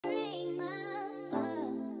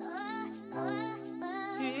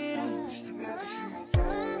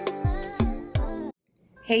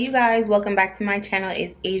Hey you guys, welcome back to my channel.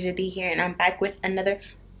 It's Asia D here and I'm back with another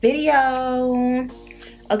video.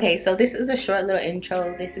 Okay, so this is a short little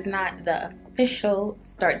intro. This is not the official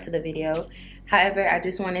start to the video. However, I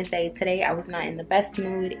just want to say today I was not in the best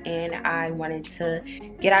mood and I wanted to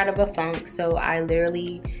get out of a funk. So I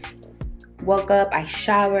literally woke up, I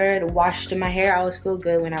showered, washed my hair. I always feel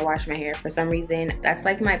good when I wash my hair. For some reason, that's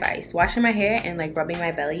like my vice. Washing my hair and like rubbing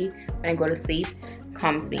my belly when I go to sleep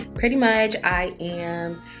calms me. Pretty much I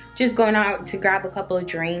am just going out to grab a couple of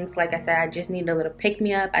drinks. Like I said, I just need a little pick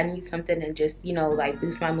me up. I need something to just, you know, like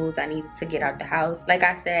boost my moods. I need to get out the house. Like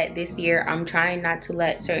I said, this year I'm trying not to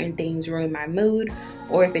let certain things ruin my mood,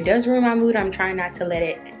 or if it does ruin my mood, I'm trying not to let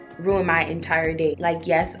it ruin my entire day. Like,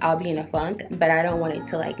 yes, I'll be in a funk, but I don't want it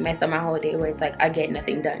to like mess up my whole day where it's like I get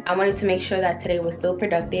nothing done. I wanted to make sure that today was still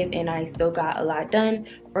productive and I still got a lot done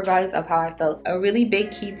regardless of how I felt. A really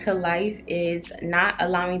big key to life is not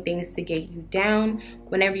allowing things to get you down.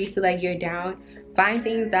 Whenever you feel like you're down, find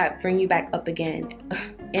things that bring you back up again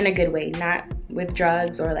in a good way, not with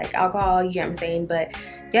drugs or like alcohol, you get what I'm saying? But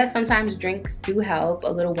yeah, sometimes drinks do help, a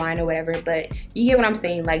little wine or whatever, but you get what I'm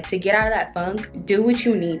saying. Like, to get out of that funk, do what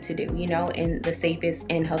you need to do, you know, in the safest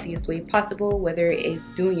and healthiest way possible, whether it is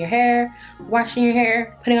doing your hair, washing your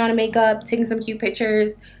hair, putting on a makeup, taking some cute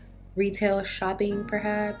pictures, retail shopping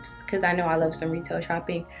perhaps, because I know I love some retail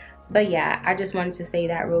shopping. But yeah, I just wanted to say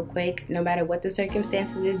that real quick. No matter what the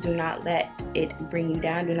circumstances is, do not let it bring you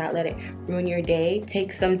down. Do not let it ruin your day.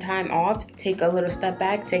 Take some time off. Take a little step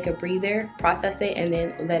back. Take a breather. Process it and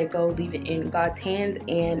then let it go. Leave it in God's hands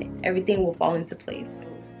and everything will fall into place.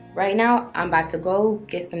 Right now, I'm about to go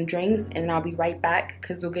get some drinks and I'll be right back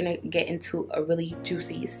because we're going to get into a really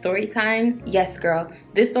juicy story time. Yes, girl.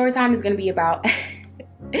 This story time is going to be about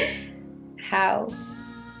how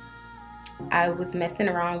I was messing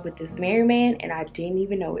around with this married man and I didn't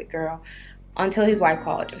even know it, girl, until his wife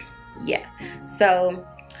called. Yeah, so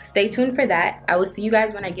stay tuned for that. I will see you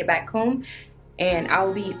guys when I get back home and I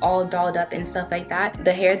will be all dolled up and stuff like that.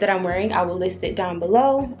 The hair that I'm wearing, I will list it down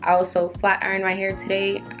below. I also flat ironed my hair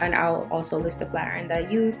today and I'll also list the flat iron that I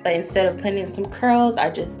use. But instead of putting in some curls, I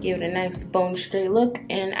just give it a nice bone straight look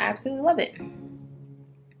and I absolutely love it.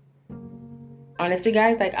 Honestly,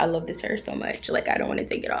 guys, like, I love this hair so much. Like, I don't want to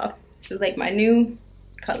take it off. This is like my new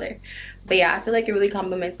color. But yeah, I feel like it really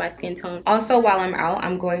complements my skin tone. Also, while I'm out,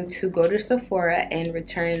 I'm going to go to Sephora and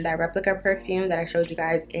return that replica perfume that I showed you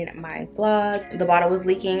guys in my vlog. The bottle was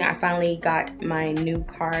leaking. I finally got my new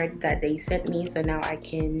card that they sent me, so now I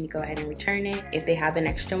can go ahead and return it. If they have an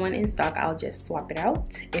extra one in stock, I'll just swap it out.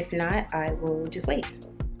 If not, I will just wait.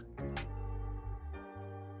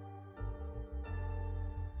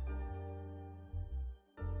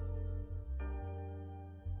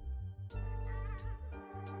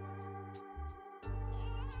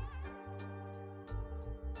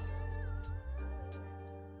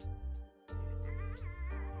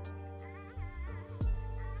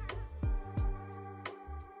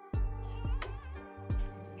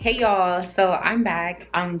 Hey y'all, so I'm back.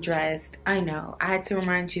 I'm dressed. I know I had to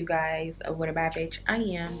remind you guys of what a bad bitch I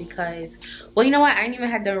am because, well, you know what, I didn't even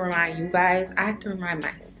have to remind you guys, I had to remind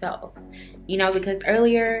myself, you know, because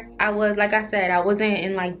earlier I was, like I said, I wasn't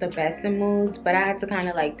in like the best of moods, but I had to kind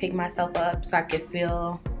of like pick myself up so I could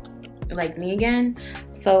feel like me again.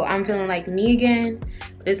 So I'm feeling like me again.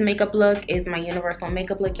 This makeup look is my universal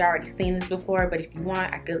makeup look. Y'all already seen this before, but if you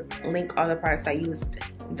want, I could link all the products I used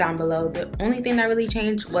down below. The only thing that really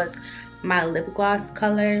changed was my lip gloss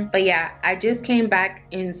color. But yeah, I just came back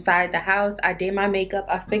inside the house. I did my makeup.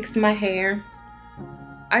 I fixed my hair.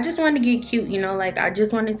 I just wanted to get cute, you know, like I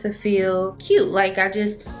just wanted to feel cute. Like I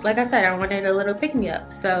said, I wanted a little pick me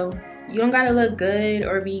up. So you don't gotta look good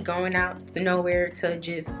or be going out to nowhere to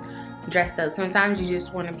just dress up. Sometimes you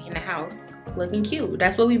just want to be in the house looking cute.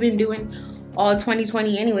 That's what we've been doing all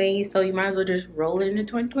 2020 anyway, so you might as well just roll it into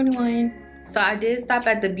 2021. So I did stop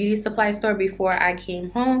at the beauty supply store before I came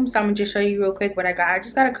home, so I'm gonna just show you real quick what I got. I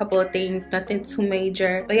just got a couple of things, nothing too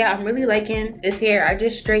major, but yeah, I'm really liking this hair. I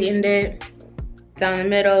just straightened it down the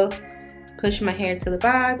middle, pushed my hair to the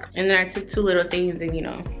back, and then I took two little things and, you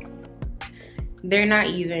know, they're not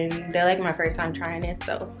even. They're like my first time trying it,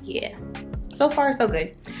 so yeah. So far, so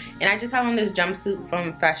good. And I just have on this jumpsuit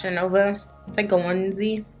from Fashion Nova. It's like a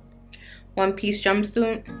onesie, one-piece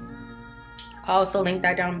jumpsuit. I'll also link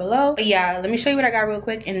that down below. But yeah, let me show you what I got real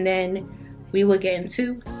quick and then we will get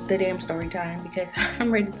into the damn story time because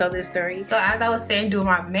I'm ready to tell this story. So as I was saying, doing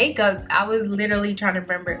my makeup, I was literally trying to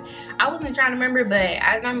remember. I wasn't trying to remember, but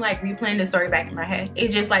as I'm like replaying the story back in my head,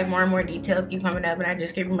 it's just like more and more details keep coming up and I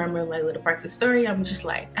just keep remembering like little parts of the story. I'm just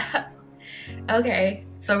like, okay.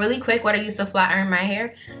 So really quick, what I used to flat iron my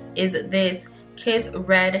hair is this Kiss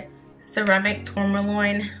Red Ceramic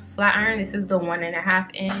Tourmaline Flat Iron. This is the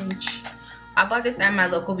 1.5 inch. I bought this at my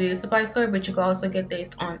local beauty supply store, but you can also get this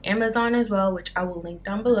on Amazon as well, which I will link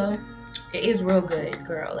down below. It is real good,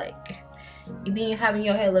 girl. Like, you be having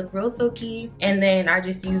your hair look real silky. And then I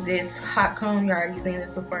just use this hot comb. You already seen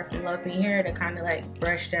this before from Love Me Hair to kind of like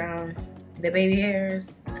brush down the baby hairs.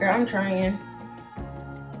 Girl, I'm trying.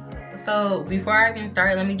 So before I even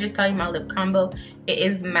start, let me just tell you my lip combo. It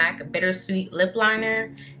is MAC Bittersweet Lip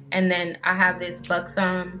Liner, and then I have this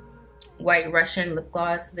Buxom White Russian Lip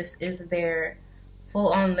Gloss. This is their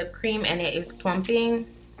full-on lip cream, and it is plumping.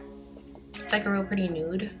 It's like a real pretty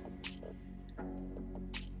nude.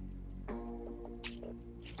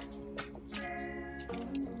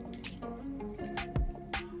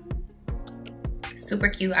 Super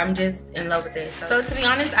cute. I'm just in love with it. So to be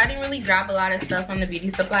honest, I didn't really grab a lot of stuff from the beauty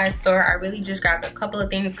supply store. I really just grabbed a couple of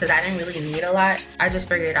things because I didn't really need a lot. I just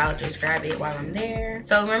figured I'll just grab it while I'm there.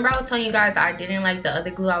 So remember I was telling you guys I didn't like the other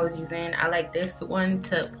glue I was using. I like this one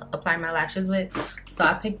to apply my lashes with. So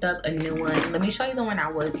I picked up a new one. Let me show you the one I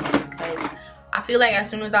was using, because I feel like as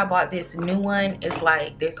soon as I bought this new one, it's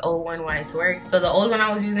like this old one wanted to work. So the old one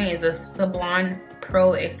I was using is the Sablon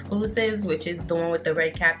Pro Exclusives, which is the one with the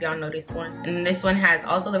red cap. Y'all know this one. And this one has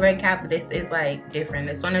also the red cap, but this is like different.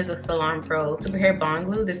 This one is a Salon Pro Super Hair Bond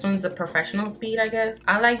Glue. This one's a professional speed, I guess.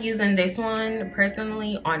 I like using this one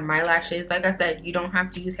personally on my lashes. Like I said, you don't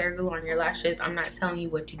have to use hair glue on your lashes. I'm not telling you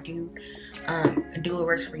what to do. Do what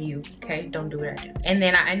works for you, okay? Don't do what I do. And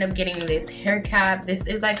then I end up getting this hair cap. This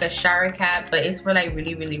is like a shower cap, but it's for like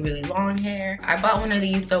really long hair. I bought one of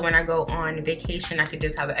these so when I go on vacation I could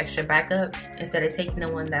just have an extra backup instead of taking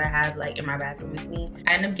the one that I have like in my bathroom with me.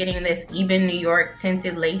 I end up getting this Eben New York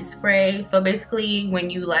tinted lace spray. So basically when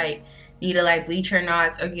you like need to like bleach your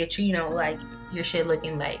knots or get you know like your shit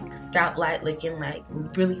looking like scalp light, looking like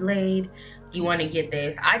really laid, you want to get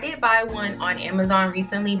this. I did buy one on Amazon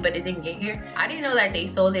recently, but it didn't get here. I didn't know that they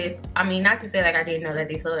sold this. I mean, not to say like I didn't know that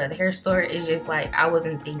they sold it at the hair store. It's just like I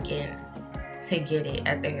wasn't thinking to get it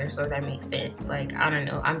at the hair store. That makes sense. Like, I don't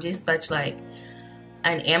know. I'm just such like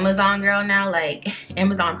an Amazon girl now. Like,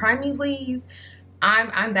 Amazon Prime me please.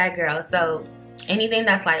 I'm that girl. So anything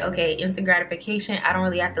that's like, okay, instant gratification, I don't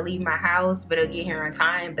really have to leave my house, but it'll get here on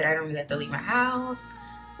time, but I don't really have to leave my house.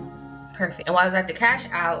 Perfect. And while I was at the cash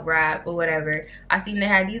out wrap or whatever, I seen they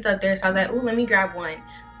had these up there, so I was like, ooh, let me grab one.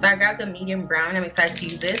 So I grabbed the medium brown. I'm excited to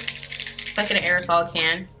use this. It's like an aerosol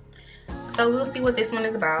can. So we'll see what this one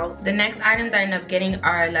is about. The next items I end up getting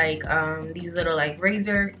are like these little like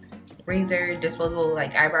razor disposable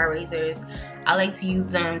like eyebrow razors. I like to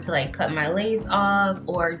use them to like cut my lace off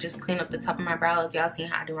or just clean up the top of my brows. Y'all seen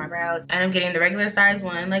how I do my brows. And I'm getting the regular size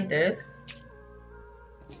one like this.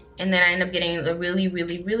 And then I end up getting the really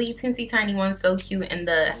teensy tiny one, so cute. And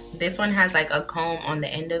this one has like a comb on the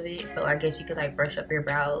end of it, so I guess you could like brush up your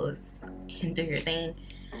brows and do your thing.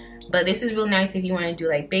 But this is real nice if you want to do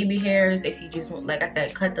like baby hairs, if you just want, like I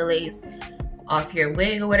said, cut the lace off your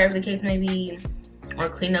wig or whatever the case may be, or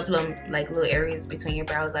clean up like little areas between your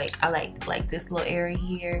brows. Like I like this little area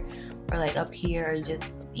here, or like up here, or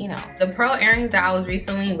just, you know. The pearl earrings that I was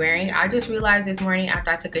recently wearing, I just realized this morning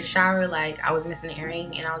after I took a shower, like I was missing an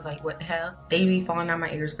earring, and I was like, what the hell? They be falling out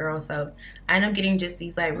my ears, girl. So I ended up getting just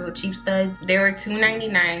these like real cheap studs. They were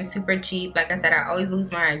 $2.99, super cheap. Like I said, I always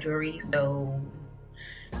lose my jewelry, so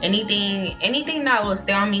anything that will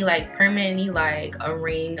stay on me like permanently, like a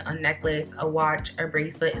ring, a necklace, a watch, a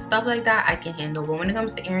bracelet, stuff like that, I can handle. But when it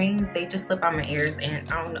comes to earrings, they just slip out my ears, and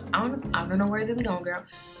I don't know where they be going, girl.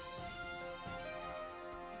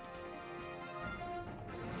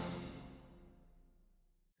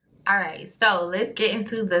 Alright, so let's get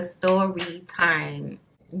into the story time.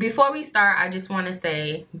 Before we start, I just want to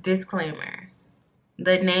say disclaimer.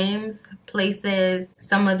 The names, places,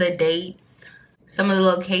 some of the dates, some of the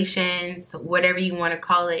locations, whatever you want to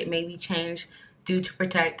call it, may be changed due to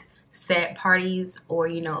protect said parties or,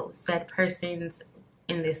 you know, said persons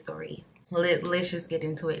in this story. Let's just get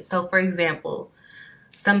into it. So for example,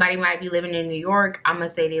 somebody might be living in New York. I'm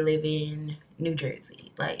gonna say they live in New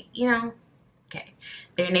Jersey. Like, you know, okay.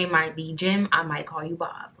 Their name might be Jim. I might call you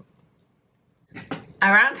Bob.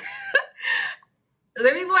 Around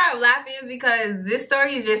the reason why I'm laughing is because this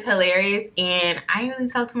story is just hilarious, and I didn't really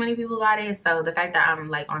tell too many people about it. So the fact that I'm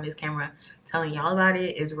like on this camera telling y'all about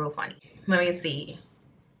it is real funny. Let me see.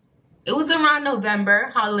 It was around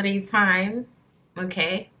November, holiday time.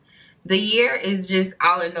 Okay. The year is just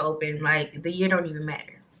out in the open. Like, the year don't even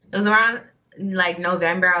matter. It was around like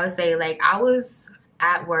November, I would say. Like, I was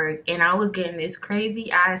at work and I was getting this crazy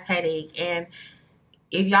ass headache, and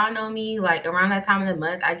if y'all know me, like around that time of the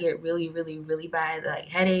month, I get really, really, really bad like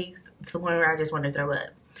headaches to the point where I just want to throw up.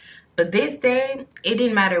 But this day, it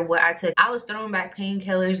didn't matter what I took. I was throwing back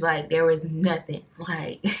painkillers like there was nothing,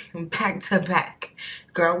 like back to back.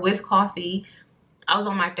 Girl, with coffee. I was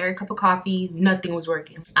on my 3rd cup of coffee. Nothing was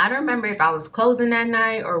working. I don't remember if I was closing that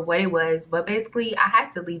night or what it was, but basically I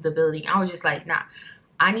had to leave the building. I was just like, nah,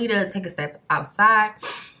 I need to take a step outside.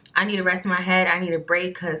 I need to rest my head. I need a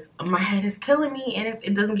break because my head is killing me. And if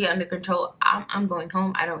it doesn't get under control, I'm going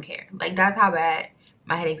home. I don't care. Like, that's how bad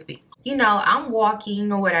my headaches be. You know, I'm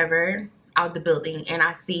walking or whatever out the building and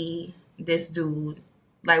I see this dude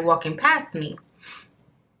like walking past me.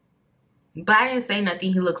 But I didn't say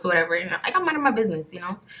nothing. He looks whatever. And like, I'm minding my business, you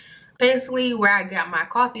know. Basically, where I got my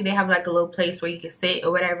coffee, they have like a little place where you can sit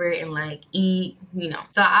or whatever and like eat, you know.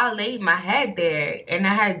 So I laid my head there and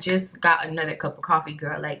I had just got another cup of coffee,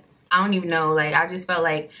 girl. Like, I don't even know. Like, I just felt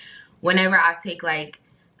like whenever I take like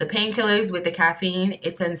the painkillers with the caffeine,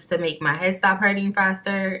 it tends to make my head stop hurting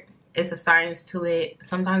faster. It's a science to it.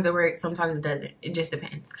 Sometimes it works, sometimes it doesn't. It just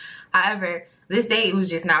depends. However, this day it was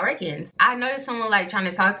just not working. I noticed someone like trying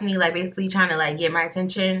to talk to me, like basically trying to like get my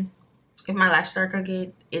attention. If my lashes are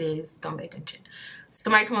crooked, it is. Don't pay attention.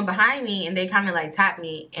 Somebody come up behind me and they kind of like tap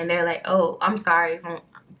me and they're like, oh, I'm sorry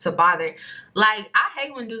to bother. Like, I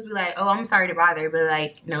hate when dudes be like, oh, I'm sorry to bother, but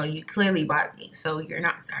like, no, you clearly bothered me, so you're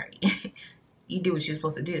not sorry. You do what you're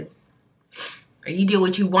supposed to do, or you did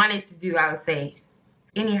what you wanted to do, I would say.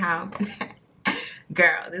 Anyhow,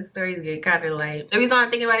 girl, this story is getting kind of like, the reason I'm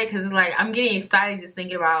thinking about it because it's like I'm getting excited just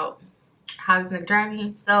thinking about how this nigga drive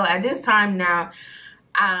me. So at this time now,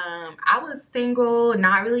 I was single,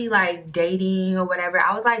 not really like dating or whatever.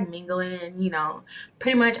 I was like mingling, you know,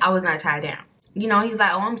 pretty much I was not tied down. You know, he's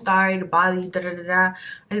like, oh, I'm sorry to bother you, da da da da.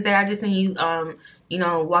 I said, I just seen you, you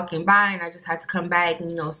know, walking by and I just had to come back and,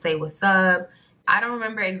 you know, say what's up. I don't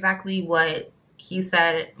remember exactly what he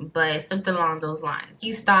said, but something along those lines.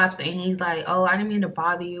 He stops and he's like, oh, I didn't mean to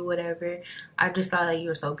bother you, whatever. I just saw that you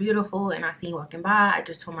were so beautiful and I seen you walking by. I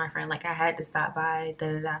just told my friend like I had to stop by,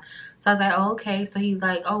 da da da. So I was like, oh, okay. So he's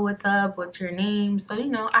like, oh, what's up? What's your name? So, you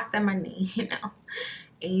know, I said my name, you know,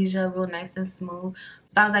 Asia, real nice and smooth.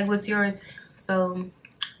 So I was like, what's yours? So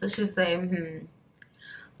let's just say,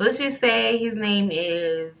 let's just say his name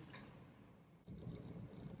is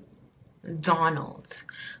Donald.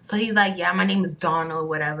 So he's like, yeah, my name is Donald,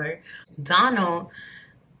 whatever. Donald,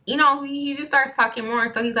 you know, he just starts talking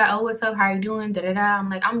more. So he's like, oh, what's up? How you doing? Da da da. I'm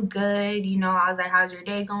like, I'm good. You know, I was like, how's your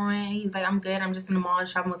day going? He's like, I'm good. I'm just in the mall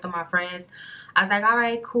shopping with some of my friends. I was like, all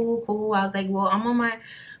right, cool, cool. I was like, well, I'm on my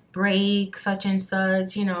break, such and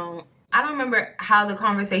such, you know. I don't remember how the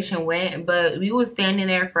conversation went, but we was standing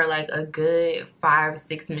there for like a good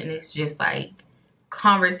 5-6 minutes, just like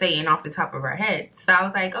conversating off the top of our heads. So I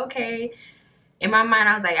was like, okay. In my mind,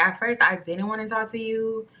 I was like, at first I didn't want to talk to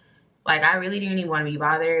you. Like, I really didn't even want to be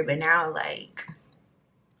bothered. But now, like,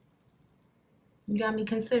 you got me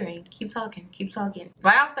considering. Keep talking, keep talking.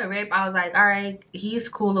 Right off the rip, I was like, all right, he's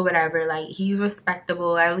cool or whatever. Like, he's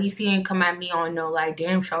respectable. At least he didn't come at me on no, like,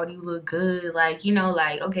 damn, shawty, you look good. Like, you know,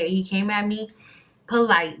 like, okay, he came at me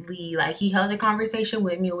politely. Like, he held a conversation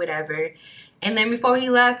with me or whatever. And then before he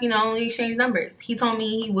left, you know, we exchanged numbers. He told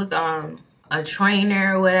me he was a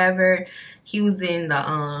trainer or whatever. He was in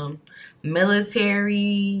the military,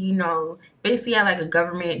 you know, basically had like a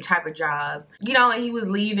government type of job, you know, and he was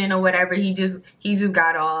leaving or whatever. He just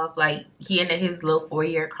got off, like he ended his little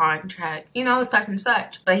 4-year contract, you know, such and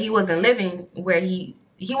such. But he wasn't living where he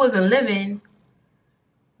wasn't living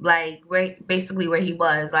like basically where he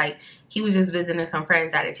was. Like, he was just visiting some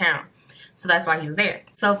friends out of town. So that's why he was there.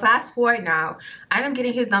 So fast forward now, I ended up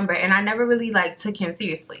getting his number and I never really like took him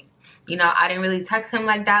seriously. You know, I didn't really text him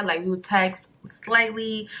like that. Like, we would text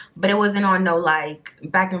slightly, but it wasn't on no like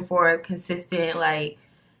back and forth, consistent, like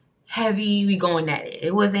heavy, we going at it.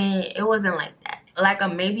 It wasn't like that. Like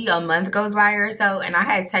maybe a month goes by or so and I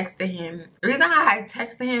had texted him. The reason I had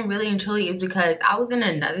texted him really and truly is because I was in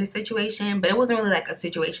another situation, but it wasn't really like a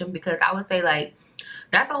situation, because I would say like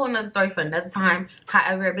that's a whole nother story for another time.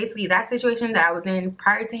 However, basically that situation that I was in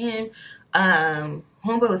prior to him,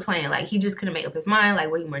 homeboy was playing. Like, he just couldn't make up his mind, like,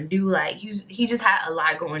 what he want to do. Like, he just had a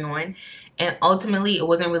lot going on, and ultimately it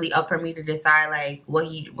wasn't really up for me to decide like what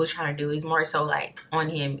he was trying to do. It's more so like on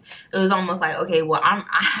him. It was almost like, okay, well,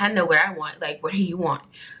 I know what I want. Like, what do you want,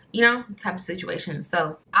 you know, type of situation.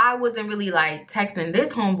 So I wasn't really like texting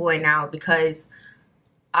this homeboy now, because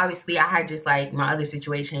obviously I had just like my other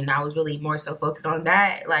situation. I was really more so focused on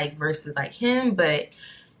that, like, versus like him. But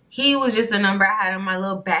he was just a number I had on my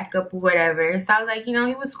little backup or whatever. So I was like, you know,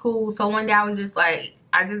 he was cool. So one day I was just like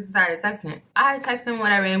I just decided to text him. I texted him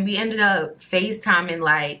whatever, and we ended up FaceTiming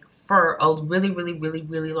like for a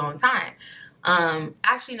really long time.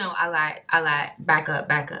 Actually no, I lied. Back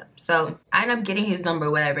up. So I ended up getting his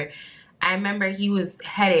number, whatever. I remember he was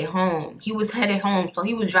headed home. So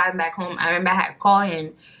he was driving back home. I remember I had to call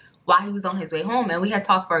him while he was on his way home, and we had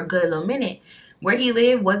talked for a good little minute. Where he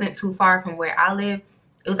lived wasn't too far from where I live.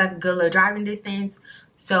 It was like a good little driving distance.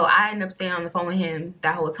 So I ended up staying on the phone with him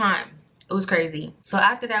that whole time. It was crazy. So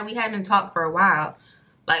after that, we hadn't talked for a while.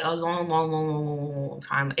 Like a long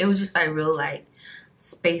time. It was just like real like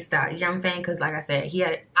spaced out. You know what I'm saying? Because like I said,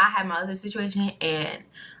 I had my other situation, and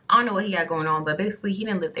I don't know what he got going on, but basically he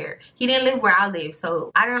didn't live there. He didn't live where I live.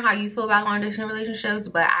 So I don't know how you feel about long distance relationships,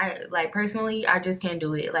 but I like personally, I just can't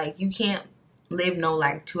do it. Like you can't live no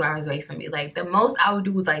like 2 hours away from me. Like the most I would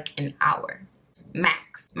do was like an hour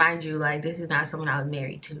max. Mind you, like this is not someone I was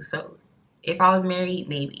married to. So if I was married,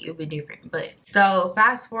 maybe it would be different. But so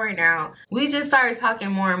fast forward now, we just started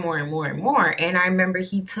talking more and more. And I remember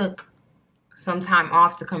he took some time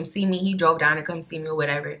off to come see me. He drove down to come see me or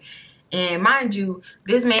whatever. And mind you,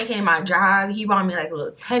 this man came to my job. He brought me like a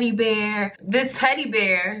little teddy bear. This teddy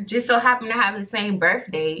bear just so happened to have the same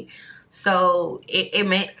birthday. So it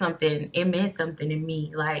meant something. It meant something to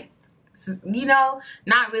me. Like, you know,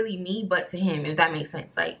 not really me, but to him, if that makes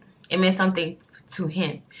sense. Like, it meant something to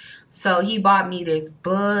him. So he bought me this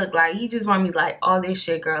book. Like, he just bought me like all this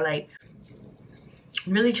shit, girl. Like,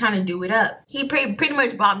 really trying to do it up. He pretty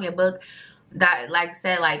much bought me a book that like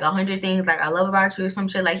said like 100 things like I love about you or some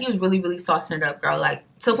shit. Like he was really saucing it up, girl. Like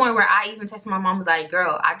to the point where I even texted my mom, was like,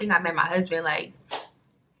 girl, I think I met my husband. Like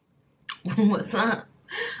what's up?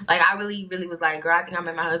 Like I really was like, girl, I think I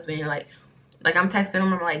met my husband. Like I'm texting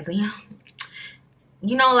him, I'm like, damn,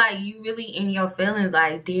 you know, like you really in your feelings.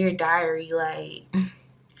 Like, dear diary, like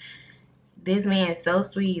this man is so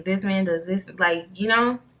sweet, this man does this, like, you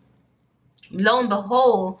know. Lo and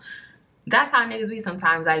behold, that's how niggas be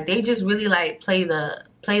sometimes. Like they just really like play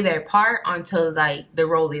their part until like the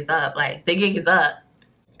roll is up, like the gig is up.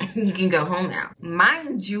 You can go home now.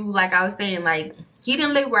 Mind you, like I was saying, like he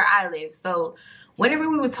didn't live where I live. So whenever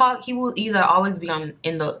we would talk, he would either always be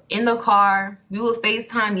in the car. We would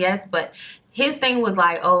FaceTime, yes, but his thing was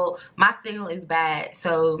like, oh, my signal is bad,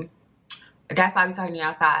 so that's why I'm talking to you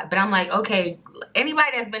outside. But I'm like, okay,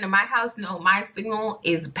 anybody that's been in my house know my signal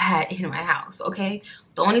is bad in my house, okay?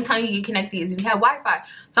 The only time you get connected is if you have Wi-Fi.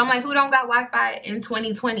 So I'm like, who don't got Wi-Fi in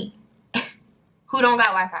 2020? Who don't got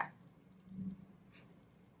Wi-Fi?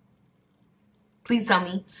 Please tell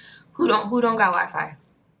me. Who don't got Wi-Fi?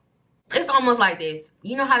 It's almost like this.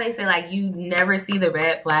 You know how they say like you never see the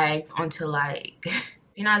red flags until like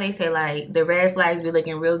you know how they say like the red flags be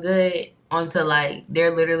looking real good until like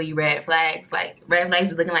they're literally red flags. Like red flags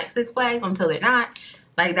be looking like 6 flags until they're not.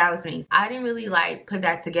 Like that was me. I didn't really like put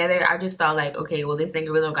that together. I just thought like, okay, well this nigga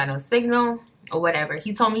really don't got no signal or whatever.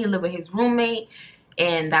 He told me he lived with his roommate,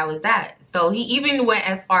 and that was that. So he even went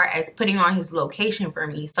as far as putting on his location for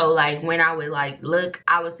me. So like when I would like look,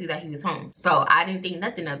 I would see that he was home. So I didn't think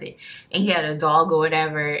nothing of it. And he had a dog or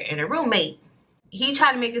whatever and a roommate. He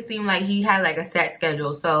tried to make it seem like he had like a set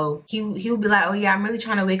schedule. So he would be like, oh yeah, I'm really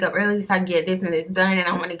trying to wake up early so I can get this and this done, and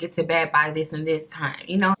I want to get to bed by this and this time.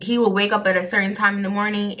 You know, he would wake up at a certain time in the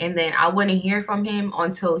morning, and then I wouldn't hear from him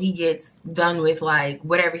until he gets done with like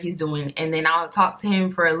whatever he's doing. And then I'll talk to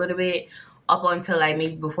him for a little bit up until like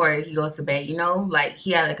maybe before he goes to bed, you know. Like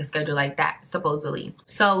he had like a schedule like that supposedly.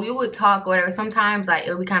 So we would talk or whatever. Sometimes like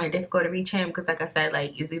it would be kind of difficult to reach him because like I said,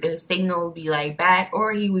 like it's either his signal would be like bad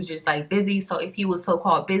or he was just like busy. So if he was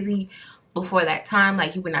so-called busy before that time,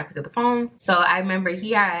 like he would not pick up the phone. So I remember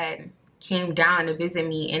he had came down to visit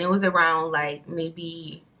me, and it was around like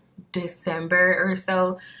maybe December or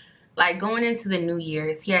so. Like going into the New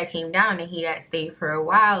Year's, he had came down and he had stayed for a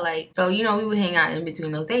while. Like, so, you know, we would hang out in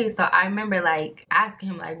between those days. So I remember like asking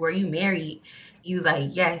him like, were you married? He was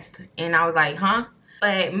like, yes. And I was like, huh?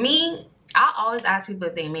 But me, I always ask people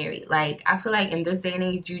if they married. Like, I feel like in this day and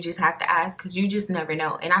age, you just have to ask because you just never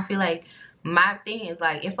know. And I feel like my thing is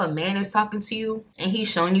like, if a man is talking to you and he's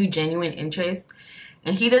showing you genuine interest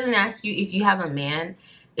and he doesn't ask you if you have a man,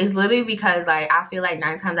 it's literally because like I feel like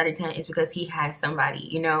 9 times out of 10 it's because he has somebody,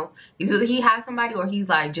 you know. Either he has somebody or he's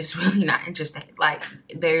like just really not interested. Like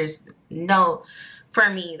there's no, for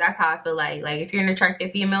me, that's how I feel like if you're an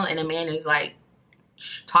attractive female and a man is like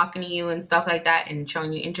talking to you and stuff like that and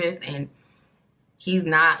showing you interest and he's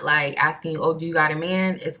not like asking you, oh, do you got a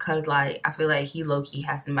man? It's because like I feel like he low-key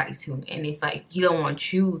has somebody too, and it's like he don't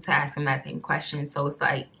want you to ask him that same question. So it's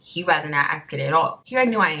like he rather not ask it at all. He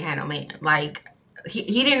already knew I ain't had no man. Like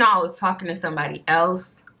he didn't know I was talking to somebody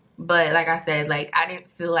else, but like I said, like I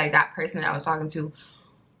didn't feel like that person that I was talking to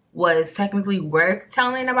was technically worth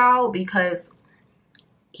telling about because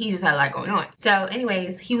he just had a lot going on. So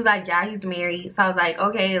anyways, he was like, yeah, he's married. So I was like,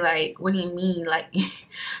 okay, like, what do you mean? Like,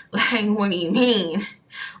 like, what do you mean?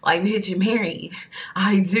 Like, bitch, you're married.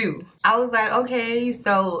 I do. I was like, okay,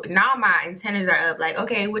 so now my antennas are up. Like,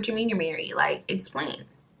 okay, what you mean you're married? Like, explain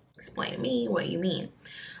to me what you mean.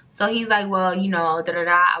 So he's like, well, you know,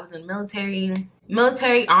 I was in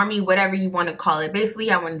military, army, whatever you want to call it. Basically,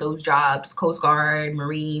 I had one of those jobs, Coast Guard,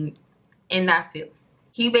 Marine, in that field.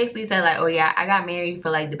 He basically said like, oh yeah, I got married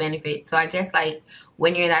for like the benefit. So I guess like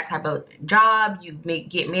when you're in that type of job, you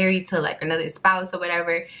get married to like another spouse or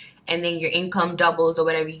whatever, and then your income doubles or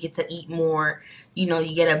whatever, you get to eat more, you know,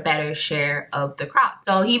 you get a better share of the crop.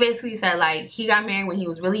 So he basically said like he got married when he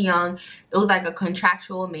was really young. It was like a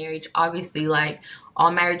contractual marriage. Obviously, like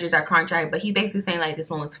all marriages are contract, but he basically saying like this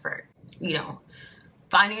one was for, you know,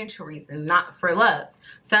 financial reasons, not for love.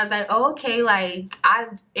 So I was like, oh, okay, like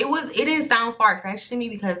it didn't sound far-fetched to me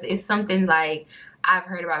because it's something like I've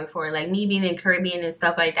heard about before. Like me being in Caribbean and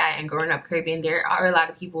stuff like that and growing up Caribbean, there are a lot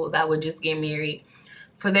of people that would just get married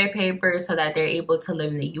for their papers so that they're able to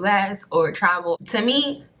live in the US or travel. To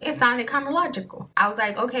me, it sounded kind of logical. I was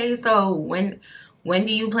like, okay, so when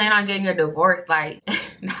do you plan on getting a divorce? Like,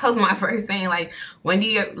 that was my first thing. Like, when do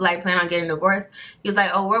you like plan on getting a divorce? He was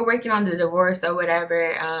like, oh, we're working on the divorce or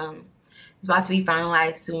whatever. It's about to be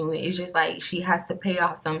finalized soon. It's just like she has to pay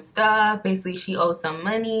off some stuff. Basically, she owes some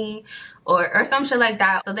money or some shit like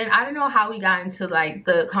that. So then I don't know how we got into like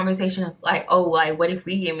the conversation of like, oh, like what if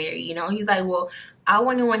we get married? You know, he's like, well, I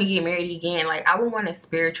wouldn't want to get married again. Like, I would want a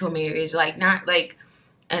spiritual marriage, like not like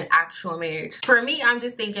an actual marriage. For me, I'm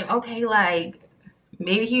just thinking, okay, like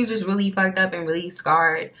maybe he was just really fucked up and really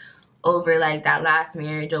scarred over like that last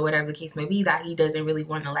marriage or whatever the case may be, that he doesn't really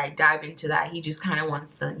want to like dive into that. He just kind of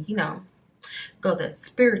wants to, you know, go the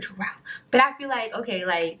spiritual route. But I feel like, okay,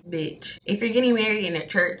 like, bitch, if you're getting married in a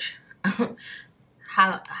church,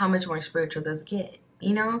 how much more spiritual does it get,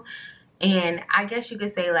 you know? And I guess you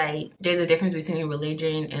could say like there's a difference between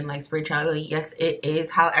religion and like spirituality. Yes, it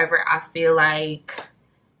is. However, I feel like,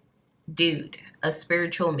 dude, a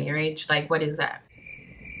spiritual marriage, like what is that?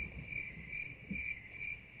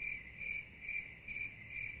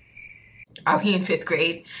 Are we in 5th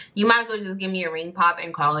grade? You might as well just give me a ring pop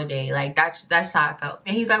and call it a day. Like that's how I felt.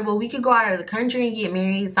 And he's like, well, we could go out of the country and get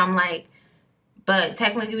married. So I'm like, but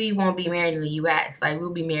technically we won't be married in the US. Like,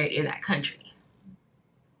 we'll be married in that country.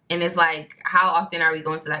 And it's like, how often are we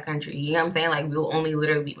going to that country? You know what I'm saying? Like, we'll only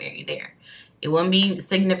literally be married there. It wouldn't be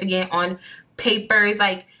significant on papers,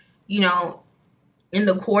 like, you know, in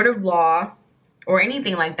the court of law or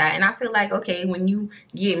anything like that. And I feel like, okay, when you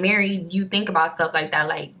get married, you think about stuff like that,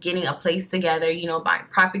 like getting a place together, you know, buying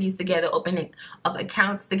properties together, opening up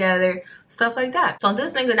accounts together, stuff like that. So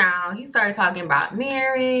this nigga now, he started talking about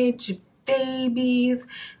marriage, babies,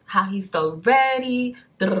 how he's so ready,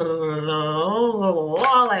 like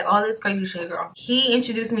all this crazy shit, girl. He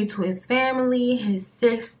introduced me to his family, his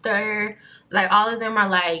sister, like all of them are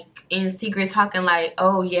like in secret talking like,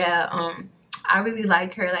 oh yeah, I really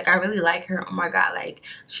like her, like I really like her, oh my god, like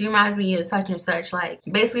she reminds me of such and such. Like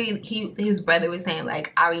basically his brother was saying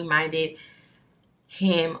like I reminded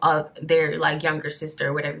him of their like younger sister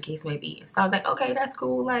or whatever the case may be. So I was like, okay, that's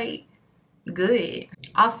cool, like good,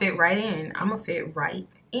 I'll fit right in. I'm gonna fit right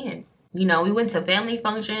in. You know, we went to family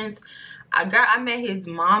functions. I met his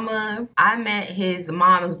mama, I met his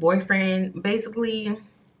mom's boyfriend, basically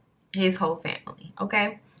his whole family.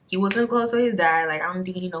 Okay, he wasn't close with his dad. Like, I don't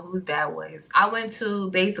think he know who his dad was. I went to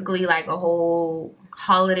basically like a whole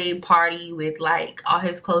holiday party with like all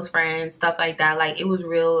his close friends, stuff like that. Like, it was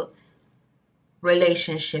real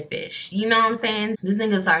relationship-ish, you know what I'm saying? This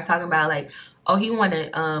nigga started talking about like, oh, he want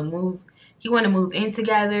to move in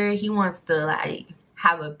together, he wants to like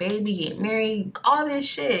have a baby, get married, all this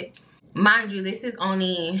shit. Mind you, this is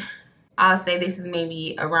only, I'll say this is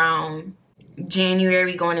maybe around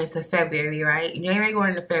January going into February, right? January going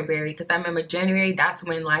into February, because I remember January, that's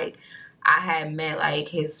when like I had met like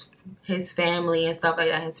his family and stuff like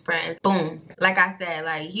that, his friends. Boom, like I said,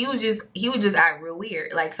 like he would just act real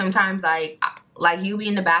weird. Like sometimes like he'll be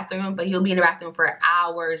in the bathroom, but he'll be in the bathroom for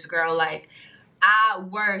hours, girl, like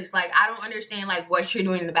hours. Like, I don't understand like what you're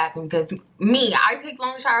doing in the bathroom, because me, I take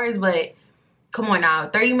long showers, but come on now,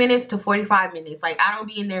 30 minutes to 45 minutes. Like, I don't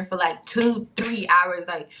be in there for like 2-3 hours,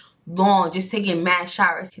 like long, just taking mad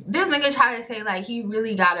showers. This nigga tried to say like he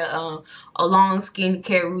really got a long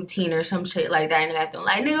skincare routine or some shit like that in the bathroom.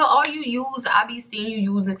 Like, nigga, all you use, I be seeing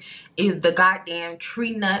you using is the goddamn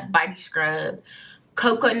tree nut body scrub,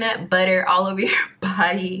 coconut butter all over your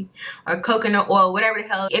body, or coconut oil, whatever the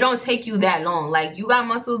hell. It don't take you that long. Like, you got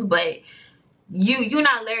muscles, but you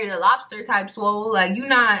not Larry the Lobster type swole. Like you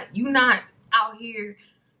not out here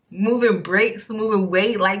moving bricks, moving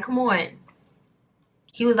weight. Like, come on.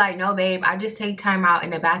 He was like, no, babe, I just take time out in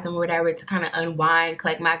the bathroom or whatever to kind of unwind,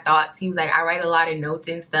 collect my thoughts. He was like, I write a lot of notes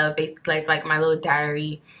and stuff, basically like my little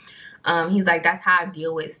diary. He's like, that's how I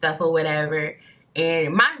deal with stuff or whatever.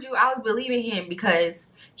 And mind you, I was believing him because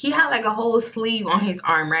he had like a whole sleeve on his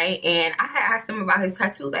arm, right? And I had asked him about his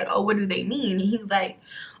tattoos, like, oh, what do they mean? And he was like,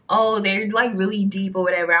 oh, they're like really deep or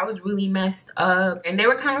whatever. I was really messed up. And they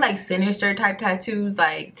were kind of like sinister type tattoos,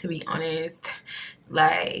 like, to be honest.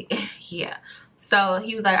 Like, yeah. So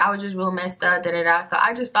he was like, I was just real messed up, da da da. So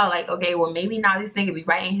I just thought like, okay, well maybe now this nigga be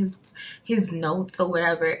writing his notes or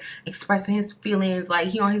whatever, expressing his feelings, like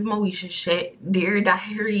he on his Moesha shit. Dear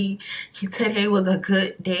diary, today was a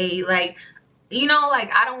good day. Like, you know,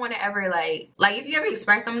 like I don't want to ever like if you ever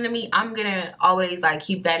express something to me, I'm gonna always like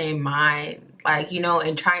keep that in mind, like, you know,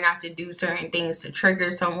 and try not to do certain things to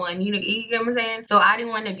trigger someone, you know, you get what I'm saying? So I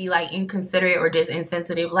didn't want to be like inconsiderate or just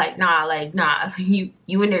insensitive, like nah, you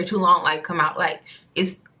in there too long, like come out, like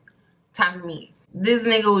it's time for me. This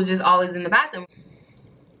nigga was just always in the bathroom.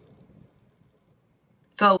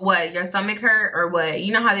 So what, your stomach hurt or what?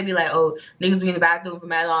 You know how they be like, oh, niggas be in the bathroom for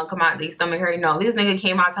mad long, come out, they stomach hurt. No, this nigga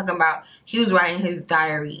came out talking about he was writing his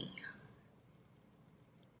diary.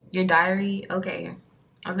 Your diary? Okay,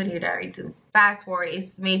 I'll put your diary too. Fast forward,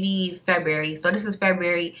 it's maybe February. So this is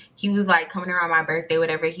February. He was like coming around my birthday,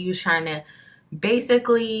 whatever. He was trying to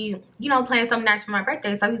basically, you know, plan something nice for my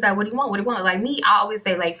birthday. So he's like, what do you want? What do you want? Like me, I always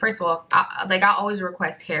say, like, first of all, I always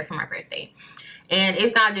request hair for my birthday. And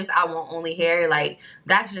it's not just I want only hair, like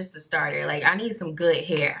that's just the starter. Like I need some good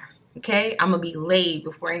hair, okay? I'm gonna be laid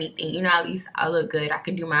before anything, you know. At least I look good. I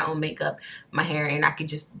could do my own makeup, my hair, and I could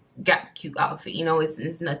just get a cute outfit, you know.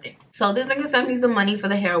 It's nothing. So this nigga sent me some money for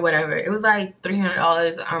the hair or whatever. It was like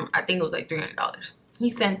 $300. I think it was like $300. He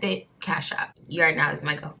sent it cash out. You already know it's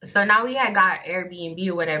my go. So now we had got Airbnb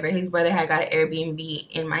or whatever. His brother had got an Airbnb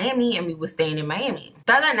in Miami and we was staying in Miami.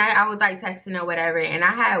 The other night I was like texting or whatever and I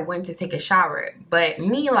had went to take a shower. But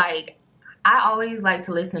me, like, I always like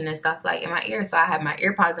to listen to stuff like in my ear. So I had my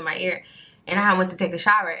earpods in my ear and I went to take a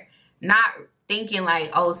shower. Not thinking like,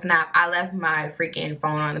 oh snap, I left my freaking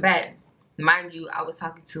phone on the bed. Mind you, I was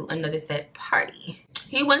talking to another said party.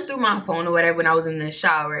 He went through my phone or whatever when I was in the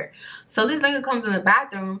shower. So this nigga comes in the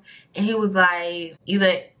bathroom and he was like,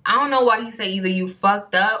 either, I don't know why he said either you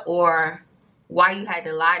fucked up or why you had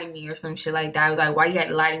to lie to me or some shit like that. I was like, why you had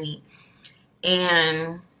to lie to me?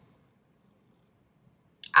 And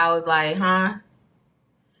I was like, huh?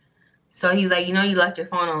 So he's like, you know you left your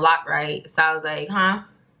phone unlocked, right? So I was like, huh?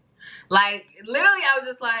 Like, literally I was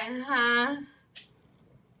just like, huh?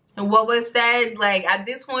 And what was said, like, at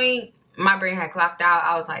this point, my brain had clocked out.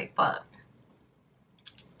 I was like, fuck.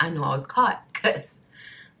 I knew I was caught because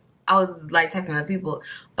I was, like, texting other people.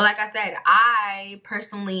 But like I said, I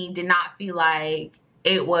personally did not feel like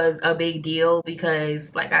it was a big deal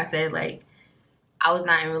because, like I said, like, I was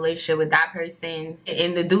not in a relationship with that person.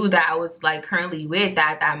 And the dude that I was, like, currently with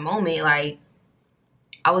at that moment, like,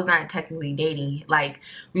 I was not technically dating. Like,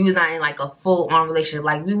 we was not in like a full-on relationship.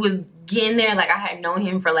 Like, we was getting there. Like, I had known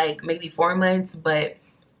him for like maybe 4 months, but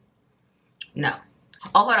no.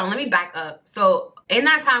 Oh, hold on, let me back up. So in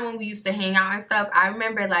that time when we used to hang out and stuff, I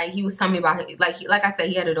remember like he was telling me about it. Like I said,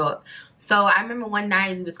 he had a dog. So I remember one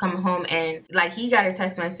night he was coming home and like he got a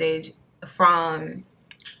text message from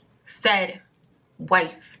said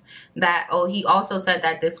wife that, oh, he also said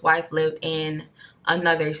that this wife lived in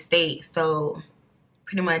another state. So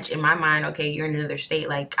pretty much in my mind, okay, you're in another state,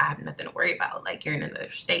 like I have nothing to worry about, like you're in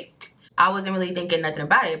another state. I wasn't really thinking nothing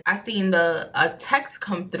about it. I seen a text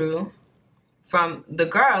come through from the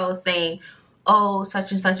girl saying, oh,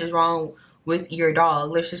 such and such is wrong with your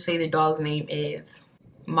dog. Let's just say the dog's name is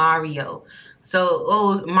Mario. So,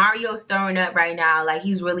 oh, Mario's throwing up right now, like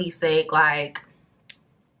he's really sick, like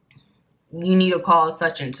you need to call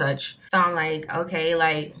such and such. So I'm like, okay,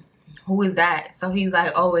 like who is that? So he's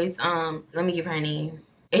like, oh, it's let me give her a name.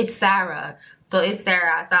 It's Sarah. So it's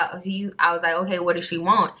Sarah. I was like, okay, what does she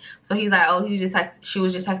want? So he's like, oh, she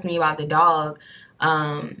was just texting me about the dog,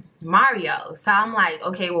 Mario. So I'm like,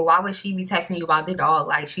 okay, well, why would she be texting you about the dog?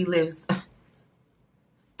 Like, she lives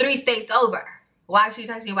 3 states over. Why is she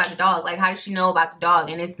texting you about the dog? Like, how does she know about the dog?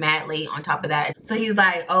 And it's mad late on top of that. So he's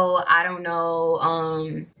like, oh, I don't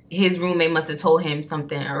know. His roommate must have told him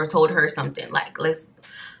something or told her something. Like,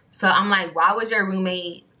 so I'm like, why would your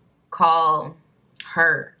roommate call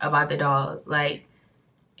her about the dog? Like,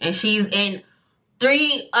 and she's in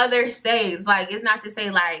 3 other states. Like, it's not to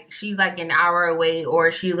say like she's like an hour away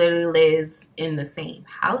or she literally lives in the same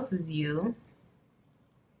house as you.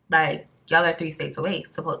 Like, y'all are 3 states away,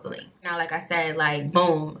 supposedly. Now, like I said, like,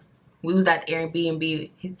 boom, we was at the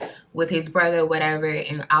Airbnb with his brother, whatever,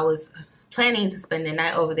 and I was planning to spend the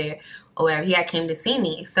night over there or whatever. He had came to see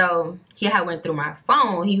me, so he had went through my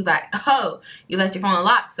phone. He was like, oh, you left your phone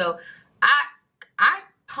unlocked. So I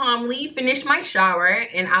calmly finished my shower,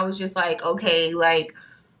 and I was just like, okay, like,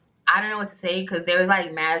 I don't know what to say, because there was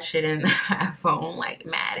like mad shit in that phone, like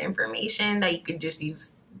mad information that you could just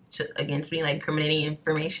use against me, like criminating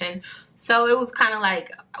information. So it was kind of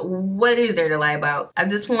like, what is there to lie about? At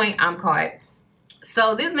this point, I'm caught.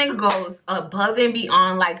 So this nigga goes above and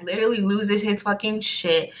beyond, like literally loses his fucking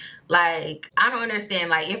shit. Like, I don't understand.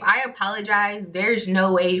 Like, if I apologize, there's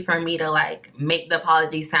no way for me to like make the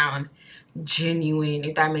apology sound genuine,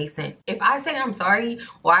 if that makes sense. If I say I'm sorry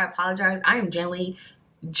or I apologize, I am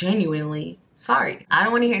genuinely sorry. I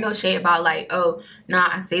don't want to hear no shit about like, oh, nah,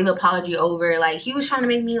 I say the apology over. Like, he was trying to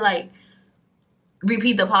make me like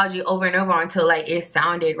repeat the apology over and over until like it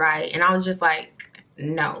sounded right, and I was just like,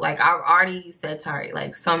 no, like I've already said sorry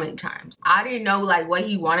like so many times. I didn't know like what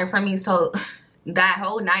he wanted from me, so that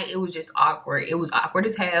whole night it was just awkward. It was awkward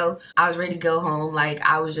as hell. I was ready to go home. Like,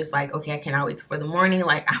 I was just like, okay, I cannot wait for the morning.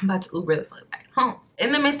 Like, I'm about to Uber the fuck back home.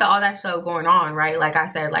 In the midst of all that stuff going on, right, like I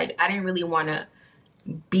said, like I didn't really want to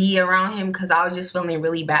be around him because I was just feeling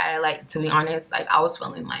really bad. Like, to be honest, like I was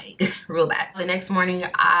feeling like real bad. The next morning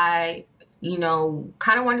I, you know,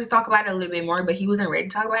 kind of wanted to talk about it a little bit more, but he wasn't ready to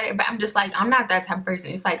talk about it. But I'm just like, I'm not that type of person.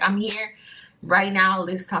 It's like, I'm here right now,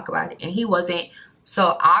 let's talk about it. And he wasn't.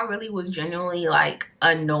 So I really was genuinely like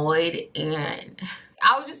annoyed, and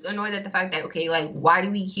I was just annoyed at the fact that, okay, like, why do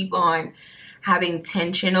we keep on having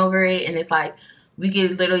tension over it? And it's like, we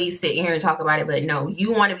could literally sit here and talk about it, but no,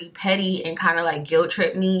 you want to be petty and kind of like guilt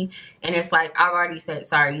trip me. And it's like, I've already said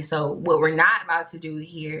sorry. So what we're not about to do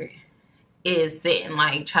here is sit and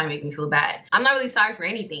like try to make me feel bad. I'm not really sorry for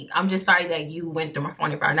anything. I'm just sorry that you went through my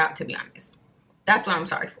phone and found out, to be honest. That's what I'm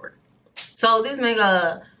sorry for. So this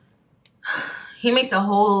nigga, he makes a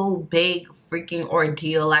whole big freaking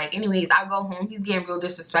ordeal. Like, anyways, I go home, he's getting real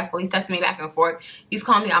disrespectful. He's texting me back and forth. He's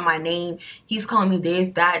calling me out my name. He's calling me this,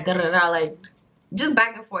 that, da da da, like just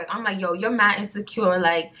back and forth. I'm like, yo, you're mad insecure.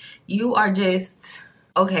 Like, you are just,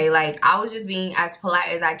 okay, like, I was just being as polite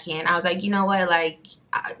as I can. I was like, you know what, like,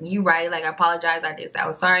 you right, like, I apologize, I did, I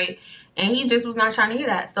was sorry. And he just was not trying to hear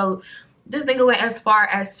that. So this nigga went as far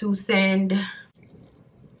as to send,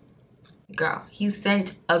 girl, he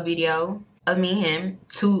sent a video of me and him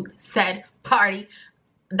to said party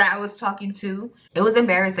that I was talking to. It was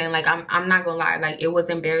embarrassing. Like, I'm not gonna lie, like, it was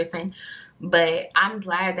embarrassing. But I'm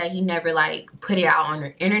glad that he never like put it out on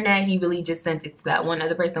the internet. He really just sent it to that one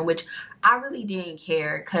other person, which I really didn't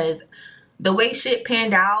care, because the way shit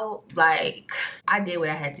panned out, like, I did what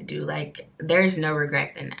I had to do. Like, there's no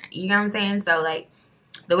regrets in that, you know what I'm saying? So like,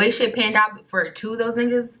 the way shit panned out for 2 of those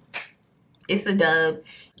niggas, it's a dub.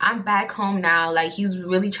 I'm back home now. Like, he's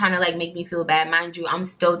really trying to like make me feel bad. Mind you, I'm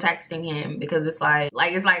still texting him, because it's like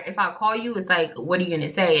if I call you, it's like, what are you gonna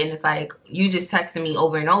say? And it's like, you just texting me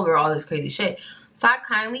over and over all this crazy shit. So I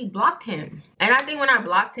kindly blocked him. And I think when I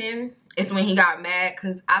blocked him, it's when he got mad,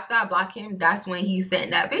 because after I blocked him, that's when he sent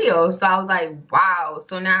that video. So I was like, wow.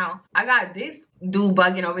 So now I got this dude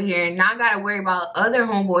bugging over here, and now I gotta worry about other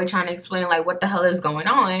homeboy trying to explain like what the hell is going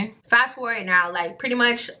on. Fast forward now, like, pretty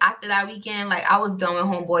much after that weekend, like, I was done with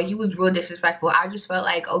homeboy. He was real disrespectful. I just felt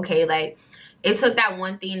like, okay, like, it took that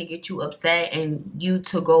one thing to get you upset and you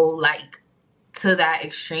to go like to that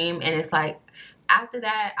extreme. And it's like, after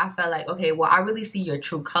that, I felt like, okay, well, I really see your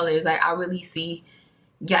true colors. Like, I really see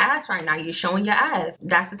your ass right now. You're showing your ass.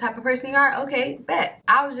 That's the type of person you are. Okay, bet.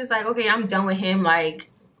 I was just like, okay, I'm done with him. Like,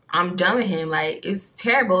 I'm done with him. Like, it's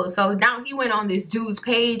terrible. So now he went on this dude's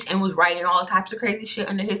page and was writing all types of crazy shit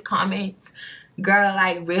under his comments. Girl,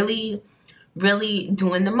 like, really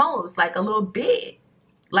doing the most. Like, a little bit.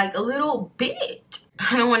 Like, a little bit.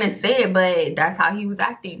 I don't want to say it, but that's how he was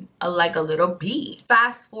acting. Like, a little bit.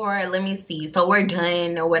 Fast forward, let me see. So we're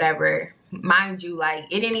done or whatever. Mind you, like,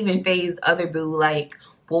 it didn't even phase other boo, like,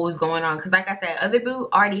 what was going on. Because, like I said, other boo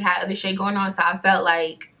already had other shit going on. So I felt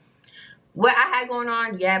like what I had going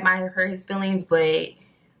on, yeah, it might have hurt his feelings, but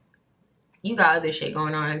you got other shit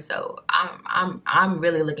going on. So I'm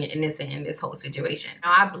really looking innocent in this whole situation.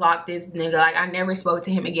 Now, I blocked this nigga. Like, I never spoke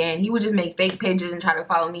to him again. He would just make fake pages and try to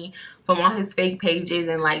follow me from all his fake pages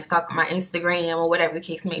and like stalk my Instagram or whatever the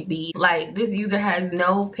case may be. Like, this user has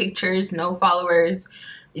no pictures, no followers,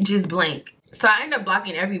 just blank. So I ended up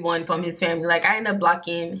blocking everyone from his family. Like, I ended up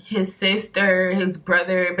blocking his sister, his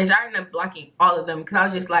brother, bitch. I ended up blocking all of them, because I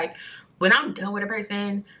was just like, when I'm done with a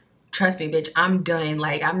person, trust me, bitch, I'm done.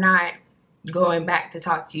 Like, I'm not going back to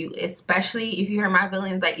talk to you, especially if you hurt my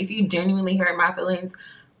feelings. Like, if you genuinely hurt my feelings,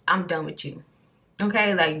 I'm done with you.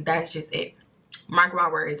 Okay, like, that's just it. Mark my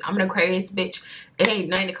words. I'm an Aquarius, bitch. It ain't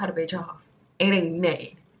nothing to cut a bitch off. It ain't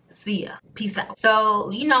nothing. See ya. Peace out. So,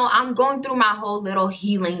 you know, I'm going through my whole little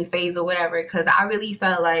healing phase or whatever, because I really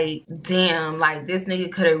felt like, damn, like, this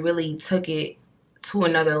nigga could have really took it to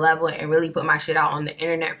another level and really put my shit out on the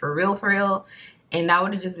internet for real. And that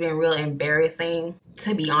would have just been real embarrassing,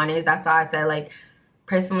 to be honest. That's why I said, like,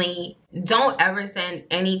 personally, don't ever send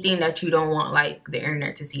anything that you don't want, like, the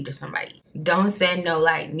internet to see to somebody. Don't send no,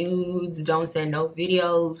 like, nudes. Don't send no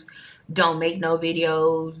videos. Don't make no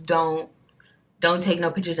videos. Don't take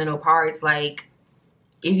no pictures of no parts. Like,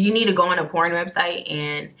 if you need to go on a porn website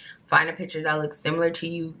and find a picture that looks similar to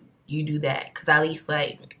you, you do that. Because at least,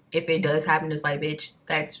 like, if it does happen, it's like, bitch,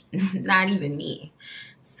 that's not even me.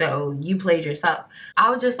 So you played yourself. I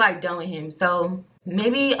was just like done with him. So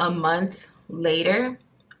maybe a month later,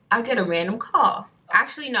 I get a random call.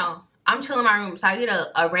 Actually, no. I'm chilling in my room, so I get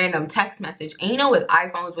a random text message. And you know, with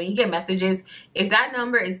iPhones, when you get messages, if that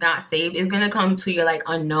number is not saved, it's gonna come to your like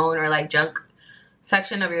unknown or like junk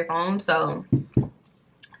section of your phone. So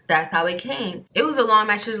that's how it came. It was a long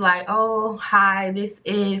message like, oh, hi, this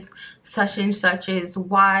is such and such's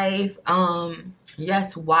wife.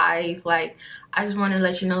 Yes, wife. Like, I just want to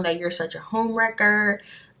let you know that you're such a homewrecker.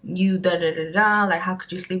 You da-da-da-da. Like, how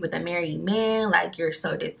could you sleep with a married man? Like, you're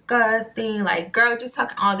so disgusting. Like, girl, just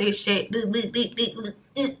talking all this shit.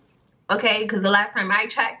 Okay, because the last time I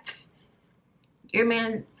checked, your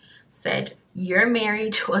man said your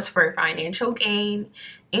marriage was for financial gain.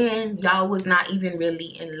 And y'all was not even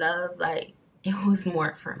really in love. Like, it was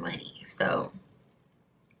more for money. So,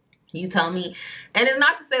 you tell me. And it's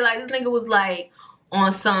not to say, like, this nigga was, like,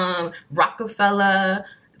 on some Rockefeller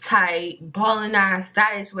type balling ass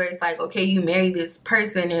status where it's like, okay, you marry this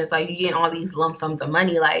person and it's like you getting all these lump sums of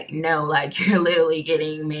money. Like, no, like, you're literally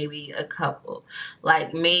getting maybe a couple,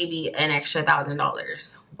 like maybe an extra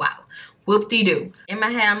 $1,000. Wow. Whoop-de-doo. In my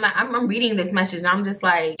head, I'm reading this message and I'm just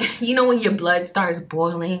like, you know when your blood starts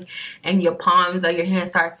boiling and your palms of your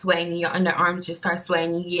hands start sweating and your underarms just start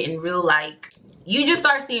sweating, you getting real, like, you just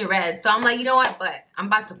start seeing red. So I'm like, you know what, but I'm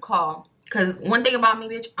about to call. Because one thing about me,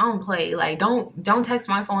 bitch, I don't play. Like, don't text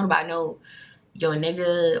my phone about no, yo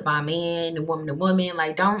nigga, my man, the woman to woman.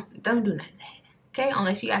 Like, don't do none of that. Okay?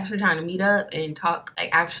 Unless you actually trying to meet up and talk,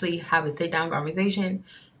 like, actually have a sit down conversation.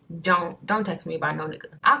 Don't text me about no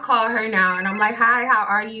nigga. I call her now and I'm like, hi, how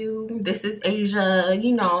are you? This is Asia,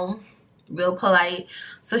 you know, real polite.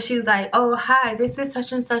 So she's like, oh, hi, this is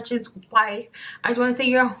such and such's wife. I just want to say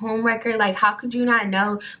you're a homewrecker. Like, how could you not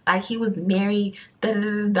know? Like, he was married, da da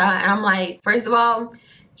da da. And I'm like, first of all,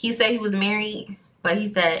 he said he was married, but he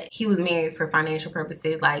said he was married for financial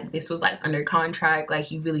purposes. Like, this was like under contract. Like,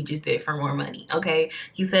 he really just did it for more money. Okay.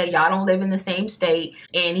 He said y'all don't live in the same state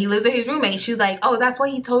and he lives with his roommate. She's like, oh, that's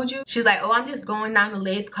what he told you? She's like, oh, I'm just going down the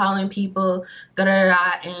list calling people, da da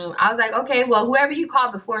da. And I was like, okay, well, whoever you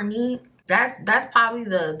called before me, that's probably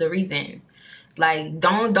the reason. Like,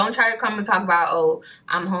 don't try to come and talk about, oh,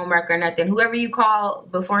 I'm homewrecker or nothing. Whoever you call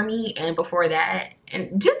before me and before that,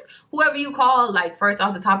 and just whoever you call, like, first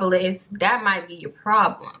off the top of the list, that might be your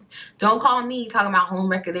problem. Don't call me talking about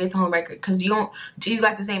homewrecker this, homewrecker, because you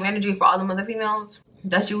got the same energy for all them other females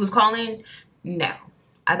that you was calling? No.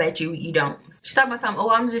 I bet you don't. She's talking about something,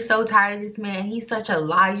 oh, I'm just so tired of this man. He's such a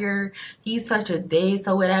liar. He's such a this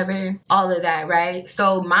or whatever. All of that, right?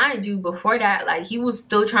 So, mind you, before that, like, he was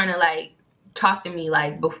still trying to, like, talk to me.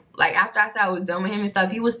 Like after I said I was done with him and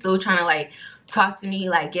stuff, he was still trying to, like, talk to me,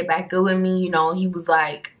 like, get back good with me. You know, he was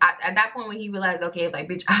like, at that point when he realized, okay, like,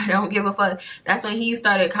 bitch, I don't give a fuck, that's when he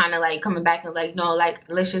started kind of, like, coming back and, like, no, like,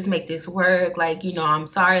 let's just make this work. Like, you know, I'm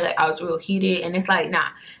sorry, like, I was real heated. And it's like, nah,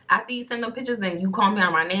 after you send them pictures and you call me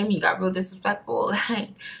on my name, you got real disrespectful.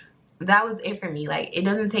 Like, that was it for me. Like, it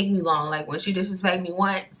doesn't take me long. Like, once you disrespect me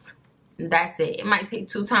once, that's it. It might take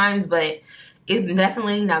 2 times, but it's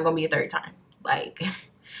definitely not gonna be a 3rd time. Like,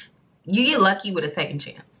 you get lucky with a 2nd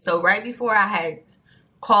chance. So right before I had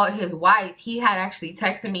called his wife, he had actually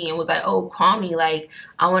texted me and was like, oh, call me, like,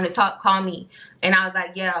 I want to talk, call me. And I was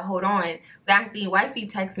like, yeah, hold on. That's the wifey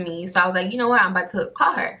texted me. So I was like, you know what, I'm about to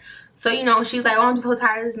call her. So, you know, she's like, oh, I'm so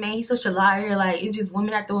tired of this man, he's such a liar, like, it's just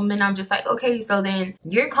women after women. I'm just like, okay, so then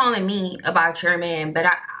you're calling me about your man, but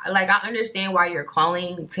I understand why you're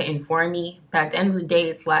calling to inform me, but at the end of the day,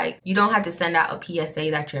 it's like, you don't have to send out a PSA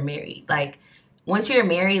that you're married. Like, once you're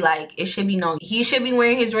married, like, it should be known. He should be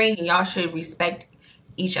wearing his ring and y'all should respect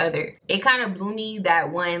each other. It kind of blew me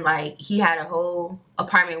that when, like, he had a whole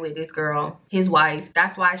apartment with this girl, his wife.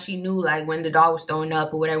 That's why she knew, like, when the dog was throwing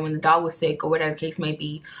up or whatever, when the dog was sick or whatever the case may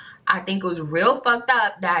be. I think it was real fucked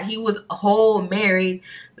up that he was whole married,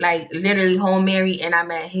 like literally whole married, and I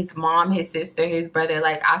met his mom, his sister, his brother.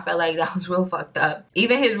 Like, I felt like that was real fucked up.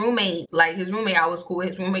 Even his roommate, like his roommate, I was cool with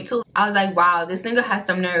his roommate too. I was like, wow, this nigga has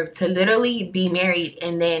some nerve to literally be married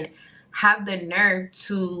and then have the nerve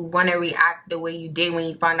to want to react the way you did when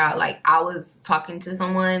you found out like I was talking to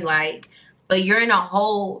someone. Like, but you're in a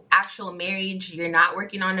whole actual marriage, you're not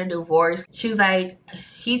working on a divorce. She was like,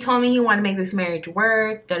 he told me he wanted to make this marriage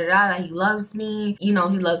work, da da da, like he loves me, you know,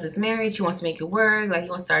 he loves his marriage, he wants to make it work, like he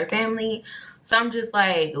wants to start a family. So I'm just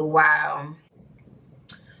like, wow,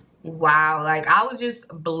 like I was just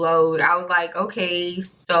blowed. I was like, okay,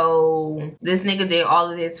 so this nigga did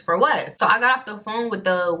all of this for what? So I got off the phone with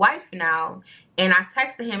the wife now, and I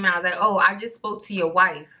texted him and I was like, oh, I just spoke to your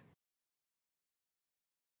wife.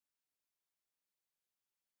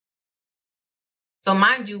 So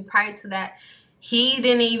mind you, prior to that, he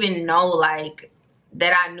didn't even know like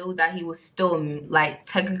that I knew that he was still like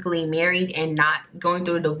technically married and not going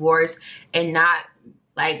through a divorce, and not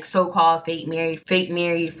like so-called fake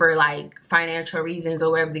married for like financial reasons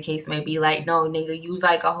or whatever the case may be. Like, no nigga, you was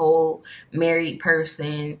like a whole married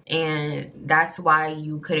person, and that's why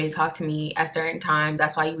you couldn't talk to me at certain times.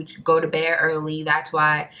 That's why you would go to bed early. That's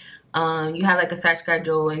why you had like a set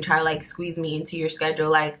schedule and try to like squeeze me into your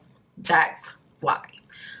schedule. Like, that's why.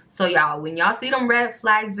 So y'all, when y'all see them red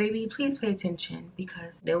flags, baby, please pay attention,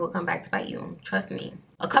 because they will come back to bite you. Trust me.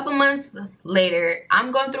 A couple months later,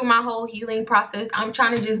 I'm going through my whole healing process. I'm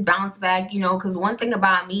trying to just bounce back, you know, because one thing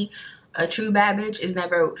about me, a true bad bitch is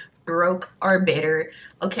never broke or bitter.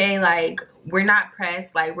 Okay, like, we're not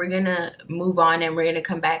pressed. Like, we're gonna move on and we're gonna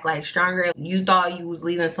come back like stronger. You thought you was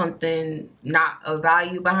leaving something not of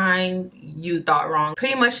value behind, you thought wrong.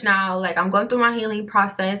 Pretty much now, like, I'm going through my healing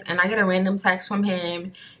process and I get a random text from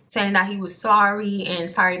him saying that he was sorry,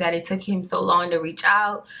 and sorry that it took him so long to reach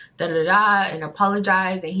out, da da da, and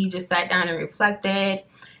apologize. And he just sat down and reflected,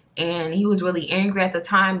 and he was really angry at the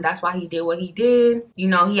time. That's why he did what he did. You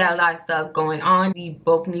know, he had a lot of stuff going on. We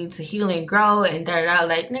both need to heal and grow, and da da da.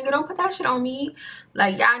 Like, nigga, don't put that shit on me.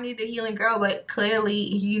 Like, y'all need to heal and grow, but clearly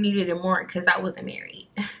you needed it more because I wasn't married.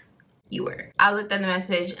 You were. I looked at the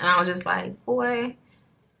message and I was just like, boy,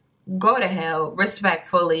 go to hell,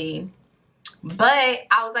 respectfully. But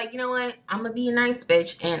I was like, you know what, I'm gonna be a nice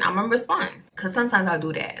bitch and I'm gonna respond, because sometimes I'll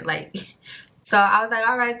do that. Like, so I was like,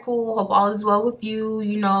 all right, cool, hope all is well with you,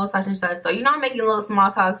 you know, such and such. So, you know, I'm making a little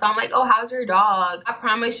small talk. So I'm like, oh, how's your dog? I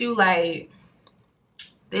promise you, like,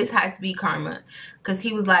 this has to be karma, because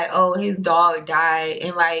he was like, oh, his dog died.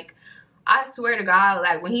 And like, I swear to God,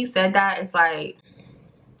 like, when he said that, it's like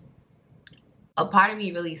a part of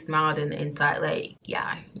me really smiled in the inside. Like,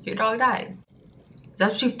 yeah, your dog died.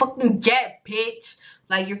 That's what you fucking get, bitch.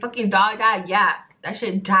 Like, your fucking dog died. Yeah, that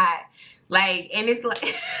shit died. Like, and it's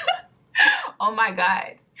like, oh my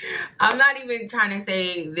God. I'm not even trying to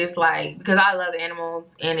say this, like, because I love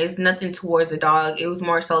animals and it's nothing towards the dog. It was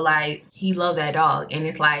more so like, he loved that dog. And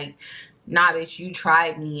it's like, nah, bitch, you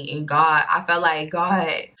tried me. And God, I felt like,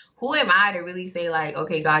 God, who am I to really say like,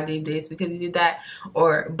 okay, God did this because he did that?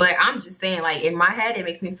 Or, but I'm just saying, like, in my head, it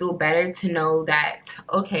makes me feel better to know that,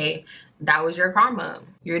 okay, that was your karma.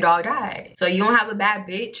 Your dog died. So you don't have a bad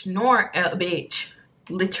bitch nor a bitch.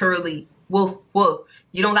 Literally. Woof, woof.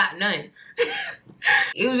 You don't got none.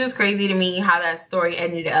 It was just crazy to me how that story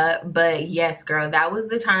ended up. But yes, girl, that was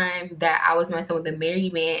the time that I was messing with a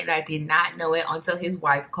married man, and I did not know it until his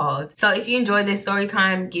wife called. So if you enjoyed this story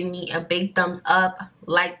time, give me a big thumbs up,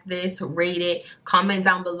 like this, rate it, comment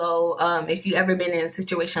down below if you've ever been in a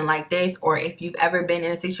situation like this, or if you've ever been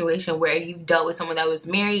in a situation where you've dealt with someone that was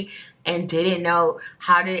married and didn't know.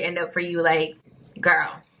 How did it end up for you? Like,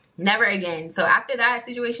 girl, never again. So after that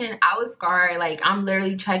situation, I was scarred. Like, I'm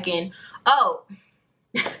literally checking, oh,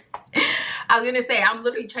 I was gonna say, I'm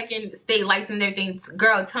literally checking state license and everything.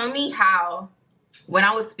 Girl, tell me how, when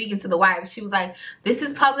I was speaking to the wife, she was like, this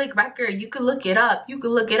is public record, you could look it up, you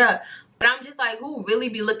could look it up. But I'm just like, who really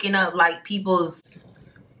be looking up like people's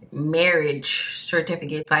marriage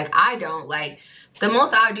certificates? Like, I don't. Like, the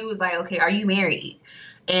most I'll do is like, okay, are you married?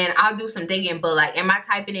 And I'll do some digging, but like, am I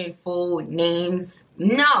typing in full names?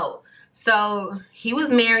 No. So he was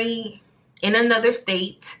married in another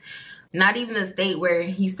state, not even the state where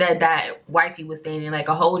he said that wifey was staying in, like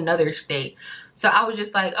a whole nother state. So I was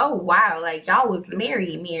just like, oh wow, like y'all was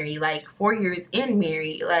married, like 4 years in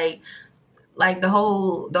married, like the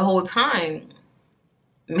whole time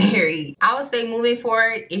married. I would say moving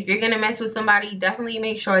forward, if you're gonna mess with somebody, definitely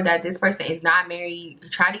make sure that this person is not married.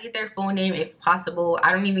 Try to get their full name if possible.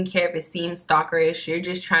 I don't even care if it seems stalkerish. You're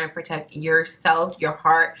just trying to protect yourself, your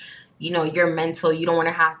heart, you know, your mental. You don't want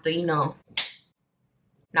to have to, you know,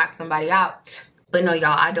 knock somebody out. But no,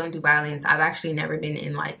 y'all, I don't do violence. I've actually never been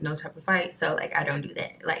in like no type of fight, so like I don't do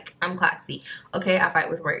that. Like, I'm classy, okay? I fight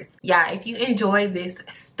with words. Yeah, if you enjoyed this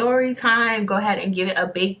story time, go ahead and give it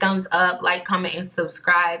a big thumbs up, like, comment, and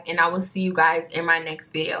subscribe, and I will see you guys in my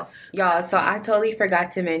next video. Y'all, so I totally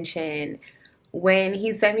forgot to mention, when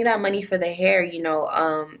he sent me that money for the hair, you know,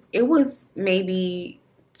 it was maybe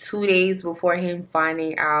 2 days before him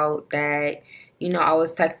finding out that, you know, I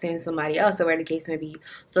was texting somebody else, or whatever the case may be.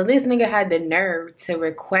 So this nigga had the nerve to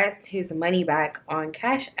request his money back on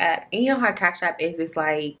Cash App. And you know how Cash App is, it's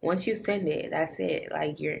like, once you send it, that's it.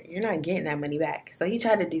 Like, you're not getting that money back. So he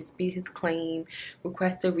tried to dispute his claim,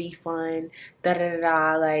 request a refund,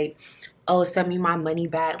 da-da-da-da, like, oh, send me my money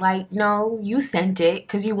back. Like, no, you sent it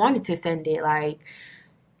because you wanted to send it. Like,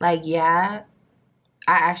 yeah,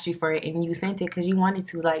 I asked you for it and you sent it because you wanted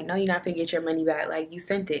to. Like, no, you're not gonna get your money back. Like, you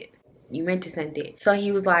sent it. You meant to send it. So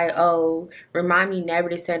he was like, oh, remind me never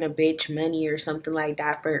to send a bitch money or something like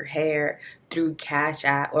that for her hair through Cash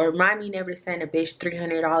App. Or remind me never to send a bitch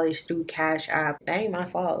 $300 through Cash App. That ain't my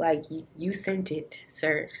fault. Like, you sent it,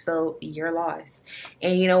 sir. So you're lost.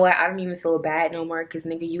 And you know what? I don't even feel bad no more because,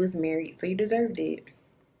 nigga, you was married. So you deserved it.